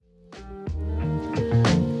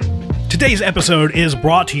Today's episode is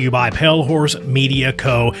brought to you by Pale Horse Media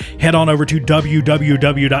Co. Head on over to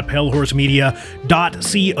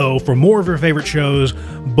www.palehorsemedia.co for more of your favorite shows,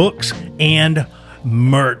 books, and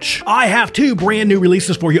merch. I have two brand new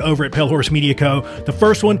releases for you over at Pale Horse Media Co. The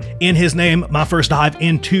first one, In His Name, my first dive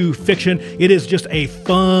into fiction. It is just a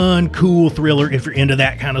fun, cool thriller if you're into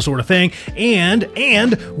that kind of sort of thing.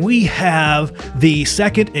 And we have the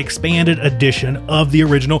second expanded edition of the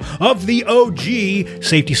original, of the OG,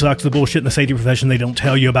 Safety Sucks, the bullshit in the safety profession they don't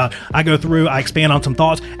tell you about. I go through, I expand on some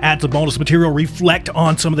thoughts, add some bonus material, reflect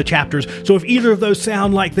on some of the chapters. So if either of those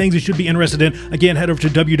sound like things you should be interested in, again, head over to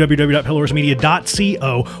www.palehorsemedia.co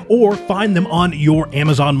or find them on your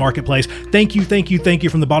Amazon marketplace. Thank you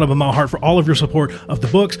from the bottom of my heart for all of your support of the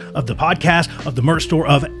books, of the podcast, of the merch store,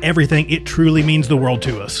 of everything. It truly means the world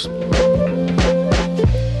to us.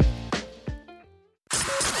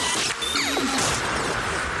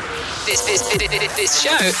 This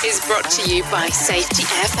show is brought to you by Safety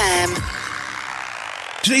FM.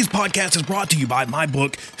 Today's podcast is brought to you by my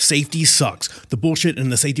book, Safety Sucks, the bullshit in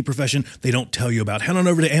the safety profession they don't tell you about. Head on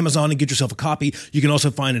over to Amazon and get yourself a copy. You can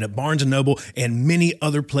also find it at Barnes & Noble and many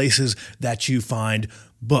other places that you find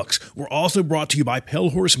books. We're also brought to you by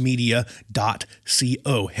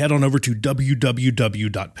palehorsemedia.co. Head on over to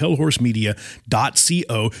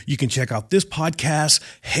www.palehorsemedia.co. You can check out this podcast,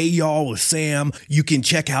 Hey Y'all with Sam. You can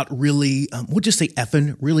check out really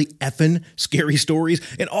effing scary stories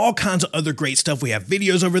and all kinds of other great stuff. We have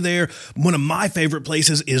videos over there. One of my favorite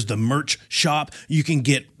places is the merch shop. You can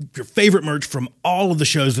get your favorite merch from all of the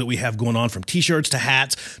shows that we have going on, from t-shirts to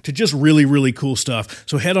hats to just really, really cool stuff.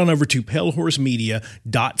 So head on over to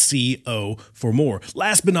palehorsemedia.co for more.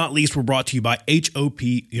 Last but not least, we're brought to you by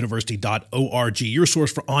hopuniversity.org, your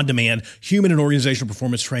source for on-demand human and organizational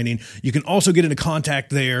performance training. You can also get into contact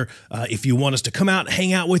there if you want us to come out,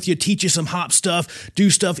 hang out with you, teach you some hop stuff, do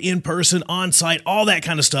stuff in person, on site, all that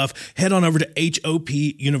kind of stuff. Head on over to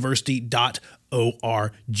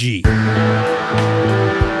hopuniversity.org.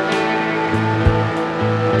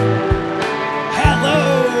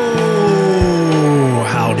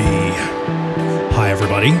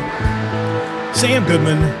 Everybody, Sam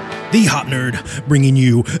Goodman, the Hop Nerd, bringing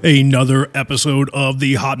you another episode of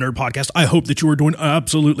the Hop Nerd Podcast. I hope that you are doing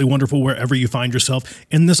absolutely wonderful wherever you find yourself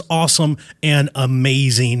in this awesome and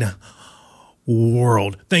amazing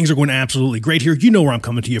world. Things are going absolutely great here. You know where I'm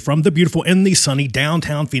coming to you from, the beautiful and the sunny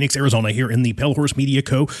downtown Phoenix, Arizona, here in the Pale Horse Media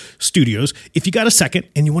Co. studios. If you got a second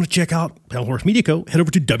and you want to check out Pale Horse Media Co., head over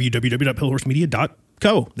to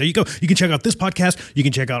www.palehorsemedia.co. There you go. You can check out this podcast. You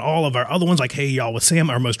can check out all of our other ones like Hey Y'all with Sam,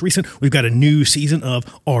 our most recent. We've got a new season of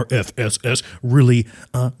RFSS, really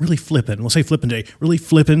flippin'. We'll say flippin' day. Really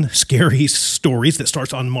flippin' scary stories that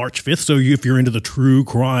starts on March 5th. So if you're into the true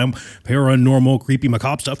crime, paranormal, creepy,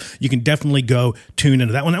 macabre stuff, you can definitely go tune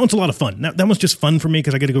into that one. That one's a lot of fun. That one's just fun for me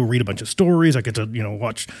because I get to go read a bunch of stories. I get to,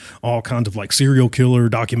 watch all kinds of like serial killer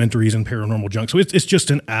documentaries and paranormal junk. So it's just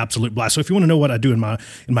an absolute blast. So if you want to know what I do in my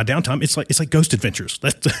downtime, it's like Ghost Adventures.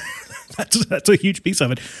 That's a huge piece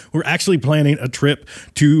of it. We're actually planning a trip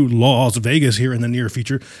to Las Vegas here in the near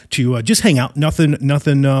future to just hang out. Nothing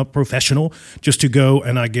professional, just to go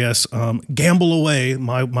and I guess gamble away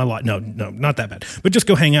my life. No, not that bad. But just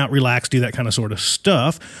go hang out, relax, do that kind of sort of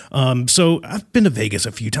stuff. So I've been to Vegas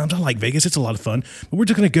a few times. I like Vegas. It's a lot of fun. But we're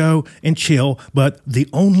just going to go and chill. But the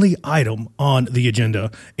only item on the agenda,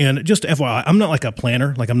 and just FYI, I'm not like a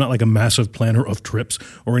planner. Like I'm not like a massive planner of trips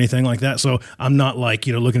or anything like that. So I'm not like,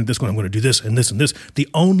 looking at this going, I'm going to do this and this and this. The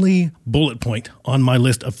only bullet point on my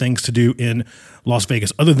list of things to do in Las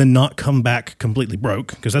Vegas, other than not come back completely broke,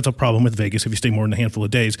 because that's a problem with Vegas if you stay more than a handful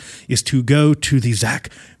of days, is to go to the Zach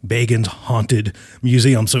Bagans Haunted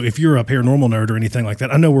Museum. So if you're a paranormal nerd or anything like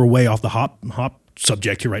that, I know we're way off the hop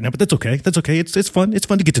subject here right now, but that's okay. It's fun. It's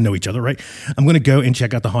fun to get to know each other, right? I'm going to go and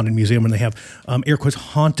check out the Haunted Museum, and they have air quotes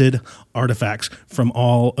haunted artifacts from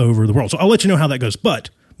all over the world. So I'll let you know how that goes.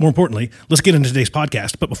 But more importantly, let's get into today's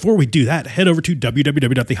podcast. But before we do that, head over to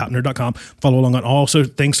www.thehopnerd.com. Follow along on all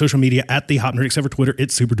things social media at The Hop Nerd, except for Twitter.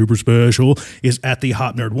 It's super duper special, is at The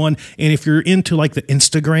Hop Nerd 1. And if you're into like the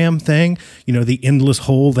Instagram thing, the endless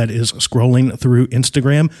hole that is scrolling through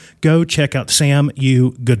Instagram, go check out Sam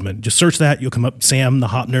U. Goodman. Just search that. You'll come up Sam the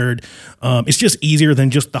Hop Nerd. It's just easier than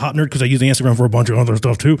just the Hop Nerd because I use the Instagram for a bunch of other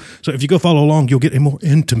stuff too. So if you go follow along, you'll get a more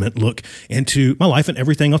intimate look into my life and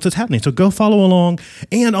everything else that's happening. So go follow along.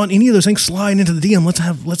 And on any of those things, slide into the DM.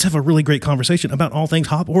 Let's have a really great conversation about all things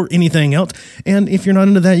hop or anything else. And if you're not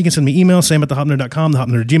into that, you can send me email, sam@thehopnerd.com,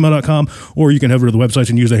 thehopnerd@gmail.com, or you can head over to the websites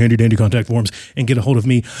and use the handy dandy contact forms and get a hold of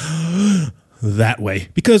me that way.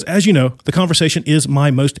 Because as you know, the conversation is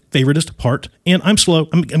my most favoritist part, and I'm slow.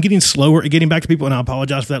 I'm getting slower at getting back to people, and I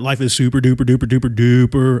apologize for that. Life is super duper duper duper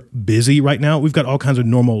duper busy right now. We've got all kinds of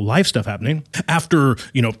normal life stuff happening. After,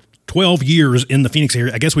 12 years in the Phoenix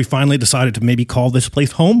area, I guess we finally decided to maybe call this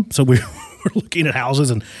place home. So we're looking at houses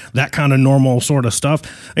and that kind of normal sort of stuff.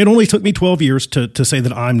 It only took me 12 years to say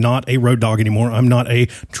that I'm not a road dog anymore. I'm not a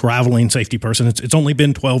traveling safety person. It's only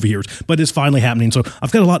been 12 years, but it's finally happening. So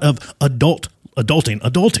I've got a lot of adulting.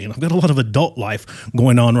 I've got a lot of adult life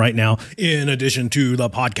going on right now, in addition to the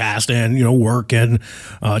podcast and, work and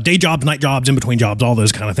day jobs, night jobs, in between jobs, all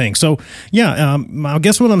those kind of things. So yeah, I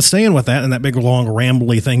guess what I'm saying with that and that big, long,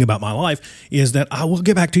 rambly thing about my life is that I will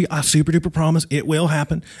get back to you. I super duper promise it will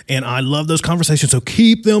happen. And I love those conversations. So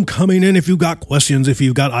keep them coming in. If you've got questions, if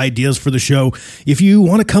you've got ideas for the show, if you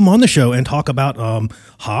want to come on the show and talk about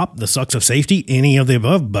HOP, the sucks of safety, any of the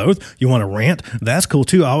above, both, you want to rant, that's cool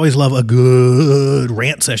too. I always love a good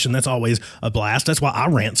rant session. That's always a blast. That's why I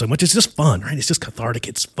rant so much. It's just fun, right? It's just cathartic.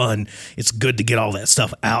 It's fun. It's good to get all that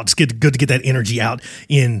stuff out. It's good to get that energy out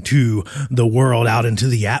into the world, out into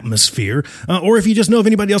the atmosphere. Or if you just know of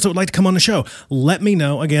anybody else that would like to come on the show, let me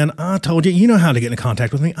know. Again, I told you, you know how to get in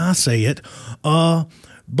contact with me. I say it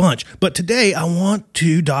bunch. But today I want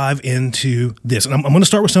to dive into this. And I'm going to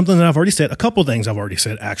start with something that I've already said, a couple things I've already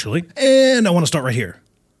said, actually. And I want to start right here.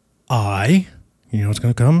 You know what's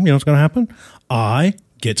going to come? You know what's going to happen? I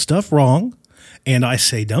get stuff wrong, and I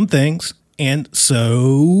say dumb things, and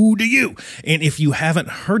so do you. And if you haven't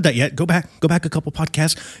heard that yet, go back a couple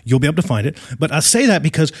podcasts. You'll be able to find it. But I say that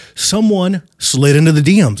because someone slid into the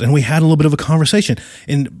DMs, and we had a little bit of a conversation.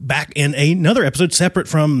 And back in another episode, separate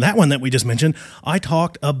from that one that we just mentioned, I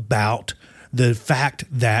talked about the fact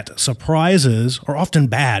that surprises are often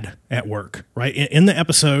bad at work, right? In the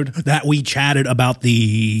episode that we chatted about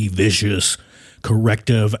the vicious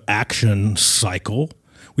corrective action cycle,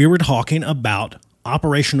 we were talking about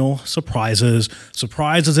operational surprises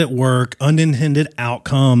at work, unintended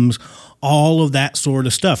outcomes, all of that sort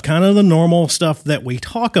of stuff, kind of the normal stuff that we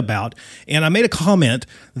talk about. And I made a comment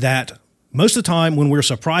that most of the time when we're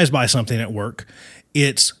surprised by something at work,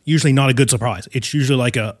 it's usually not a good surprise. It's usually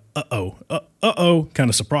like a uh-oh kind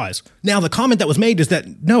of surprise. Now, the comment that was made is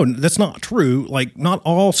that, no, that's not true. Like, not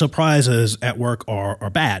all surprises at work are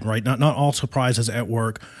bad, right? Not all surprises at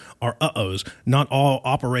work are uh-ohs. Not all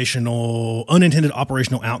unintended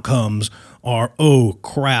operational outcomes are, oh,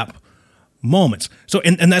 crap moments. So,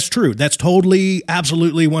 and that's true. That's totally,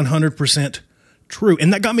 absolutely 100% true.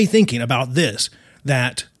 And that got me thinking about this,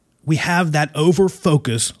 that we have that over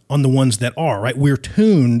focus on the ones that are, right? We're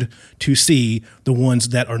tuned to see the ones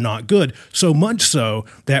that are not good, so much so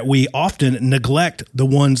that we often neglect the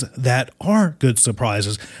ones that are good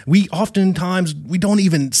surprises. We don't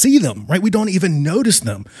even see them, right? We don't even notice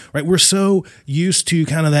them, right? We're so used to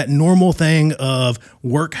kind of that normal thing of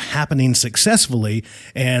work happening successfully,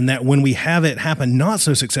 and that when we have it happen not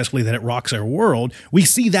so successfully that it rocks our world, we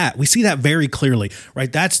see that very clearly,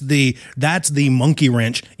 right? That's the monkey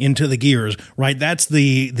wrench into the gears, right? That's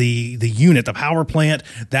the unit, the power plant.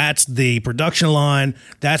 That's the production line.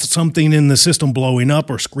 That's something in the system blowing up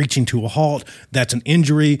or screeching to a halt. That's an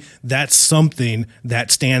injury. That's something that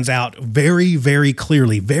stands out very, very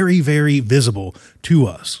clearly, very, very visible to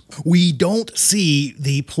us. We don't see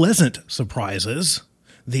the pleasant surprises,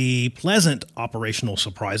 the pleasant operational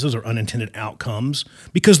surprises or unintended outcomes,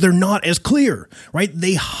 because they're not as clear, right?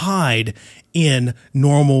 They hide in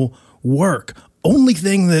normal work. The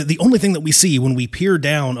only thing that we see when we peer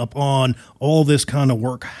down upon all this kind of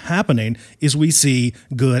work happening is we see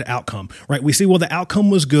good outcome, right? We see, well, the outcome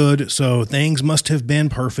was good, so things must have been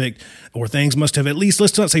perfect, or things must have, at least,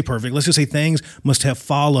 let's not say perfect, let's just say things must have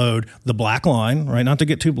followed the black line, right? Not to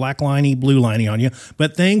get too black liney, blue liney on you,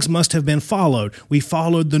 but things must have been followed. We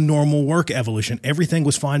followed the normal work evolution. Everything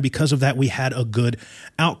was fine. Because of that, we had a good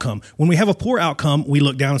outcome. When we have a poor outcome, we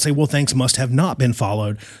look down and say, well, things must have not been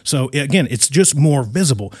followed. So again, it's just more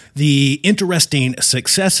visible. The interesting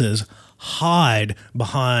successes hide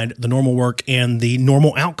behind the normal work and the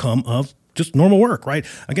normal outcome of just normal work, right?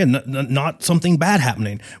 Again, not something bad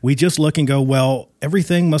happening. We just look and go, well,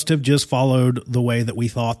 everything must have just followed the way that we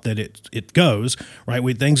thought that it goes, right?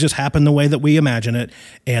 Things just happen the way that we imagine it,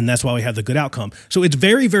 and that's why we have the good outcome. So it's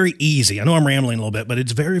very, very easy. I know I'm rambling a little bit, but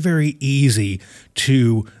it's very, very easy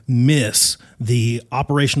to miss the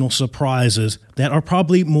operational surprises that are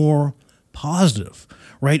probably more positive,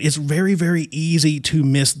 right? It's very, very easy to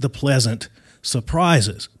miss the pleasant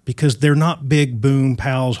surprises. because they're not big boom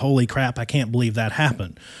pals. Holy crap, I can't believe that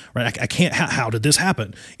happened, right? I can't, how did this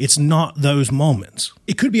happen? It's not those moments.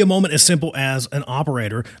 It could be a moment as simple as an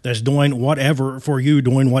operator that's doing whatever for you,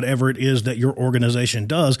 doing whatever it is that your organization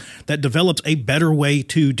does, that develops a better way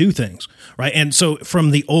to do things, right? And so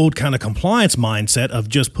from the old kind of compliance mindset of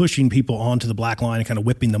just pushing people onto the black line and kind of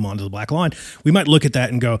whipping them onto the black line, we might look at that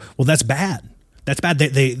and go, well, that's bad. That's bad.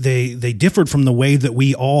 They differed from the way that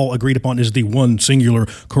we all agreed upon is the one singular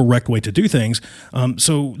correct way to do things.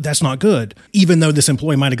 So that's not good. Even though this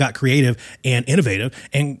employee might have got creative and innovative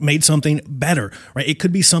and made something better, right? It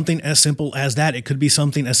could be something as simple as that. It could be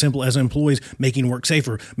something as simple as employees making work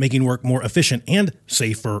safer, making work more efficient and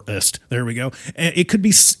saferest. There we go. And it could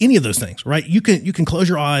be any of those things, right? You can close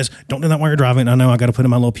your eyes. Don't do that while you're driving. I know I got to put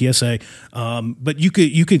in my little PSA. But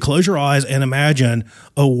you could close your eyes and imagine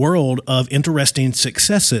a world of interesting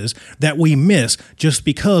successes that we miss just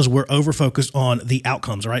because we're over-focused on the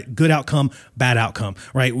outcomes, right? Good outcome, bad outcome,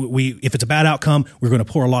 right? If it's a bad outcome, we're going to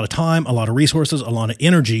pour a lot of time, a lot of resources, a lot of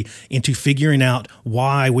energy into figuring out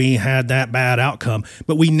why we had that bad outcome,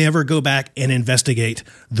 but we never go back and investigate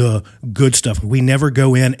the good stuff. We never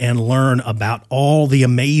go in and learn about all the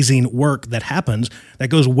amazing work that happens that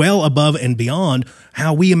goes well above and beyond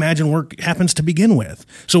how we imagine work happens to begin with.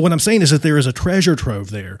 So what I'm saying is that there is a treasure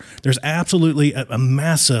trove there. There's absolutely a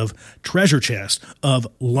massive treasure chest of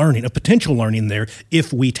learning, of potential learning there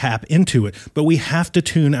if we tap into it. But we have to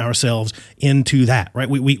tune ourselves into that, right?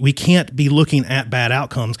 We can't be looking at bad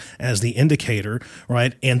outcomes as the indicator,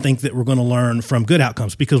 right? And think that we're going to learn from good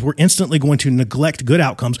outcomes, because we're instantly going to neglect good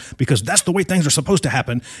outcomes because that's the way things are supposed to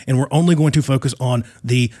happen. And we're only going to focus on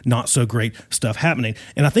the not so great stuff happening.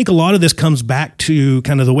 And I think a lot of this comes back to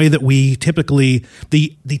kind of the way that we typically,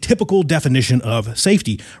 the typical definition of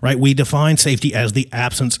safety, right? We define safety as the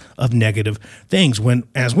absence of negative things, when,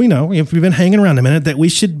 as we know, if we've been hanging around a minute, that we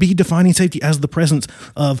should be defining safety as the presence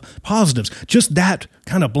of positives. Just that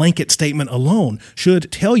kind of blanket statement alone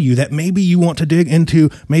should tell you that maybe you want to dig into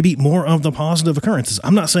maybe more of the positive occurrences.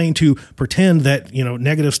 I'm not saying to pretend that,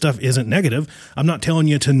 negative stuff isn't negative. I'm not telling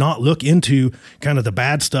you to not look into kind of the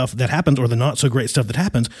bad stuff that happens or the not so great stuff that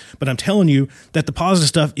happens, but I'm telling you that the positive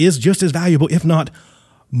stuff is just as valuable, if not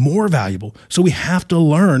more valuable. So we have to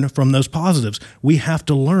learn from those positives. We have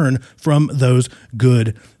to learn from those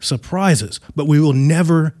good surprises. But we will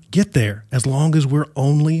never get there as long as we're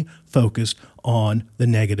only focused on the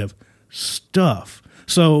negative stuff.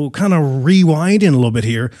 So kind of rewinding a little bit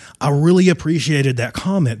here, I really appreciated that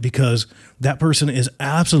comment because that person is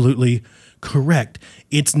absolutely correct.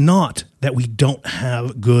 It's not that we don't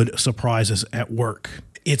have good surprises at work.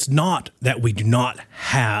 It's not that we do not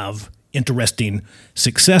have interesting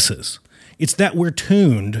successes. It's that we're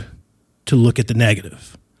tuned to look at the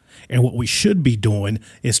negative. And what we should be doing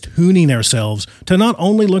is tuning ourselves to not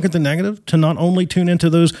only look at the negative, to not only tune into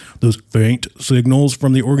those faint signals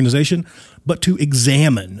from the organization, but to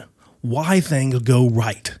examine why things go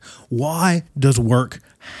right. Why does work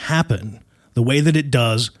happen the way that it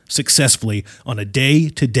does successfully on a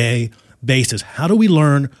day-to-day basis? How do we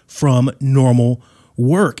learn from normal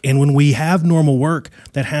work? And when we have normal work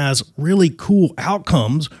that has really cool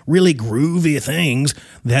outcomes, really groovy things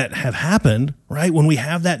that have happened, right? When we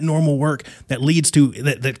have that normal work that leads to,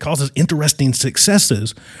 that causes interesting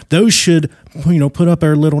successes, those should, put up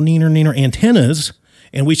our little neener antennas,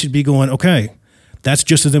 and we should be going, okay, that's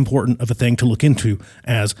just as important of a thing to look into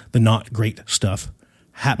as the not great stuff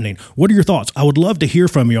happening. What are your thoughts? I would love to hear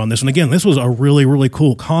from you on this. And again, this was a really, really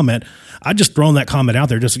cool comment. I just thrown that comment out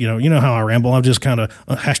there. Just, you know how I ramble. I'm just kind of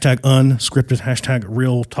hashtag unscripted, hashtag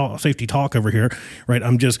real talk, safety talk over here, right?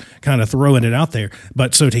 I'm just kind of throwing it out there.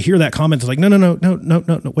 But so to hear that comment is like, no.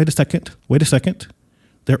 Wait a second.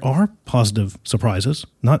 There are positive surprises.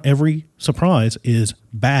 Not every surprise is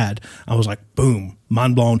bad. I was like, boom,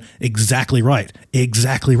 mind blown. Exactly right.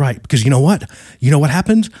 Because you know what? You know what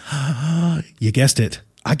happens? You guessed it.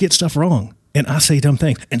 I get stuff wrong. And I say dumb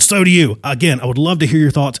things. And so do you. Again, I would love to hear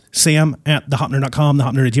your thoughts. Sam@thehopnerd.com,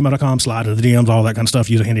 thehopnerd@gmail.com, slide into the DMs, all that kind of stuff.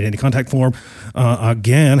 Use a handy dandy contact form.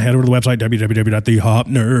 Again, head over to the website,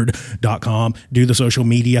 www.thehopnerd.com. Do the social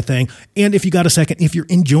media thing. And if you got a second, if you're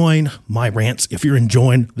enjoying my rants, if you're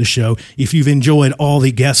enjoying the show, if you've enjoyed all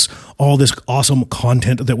the guests, all this awesome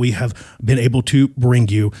content that we have been able to bring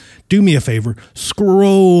you, do me a favor,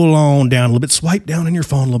 scroll on down a little bit, swipe down on your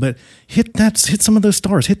phone a little bit, hit some of those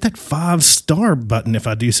stars, hit that 5-star button, if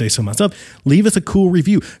I do say so myself. Leave us a cool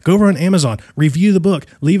review. Go over on Amazon, review the book,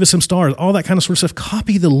 leave us some stars, all that kind of sort of stuff.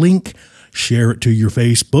 Copy the link, share it to your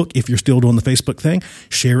Facebook if you're still doing the Facebook thing,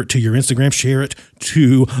 share it to your Instagram, share it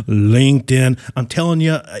to LinkedIn. I'm telling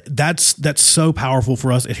you, that's so powerful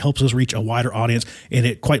for us. It helps us reach a wider audience, and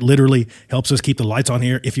it quite literally helps us keep the lights on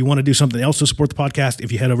here. If you want to do something else to support the podcast,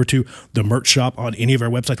 if you head over to the merch shop on any of our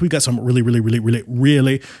websites, we've got some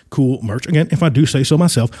really cool merch. Again, if I do say so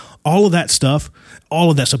myself, all of that stuff,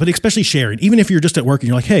 but especially sharing. Even if you're just at work and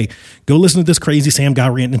you're like, hey, go listen to this crazy Sam guy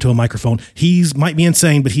ranting into a microphone. He's might be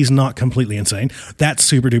insane, but he's not completely insane. That's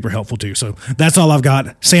super duper helpful too. So that's all I've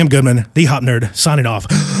got. Sam Goodman, the Hop Nerd, signing off.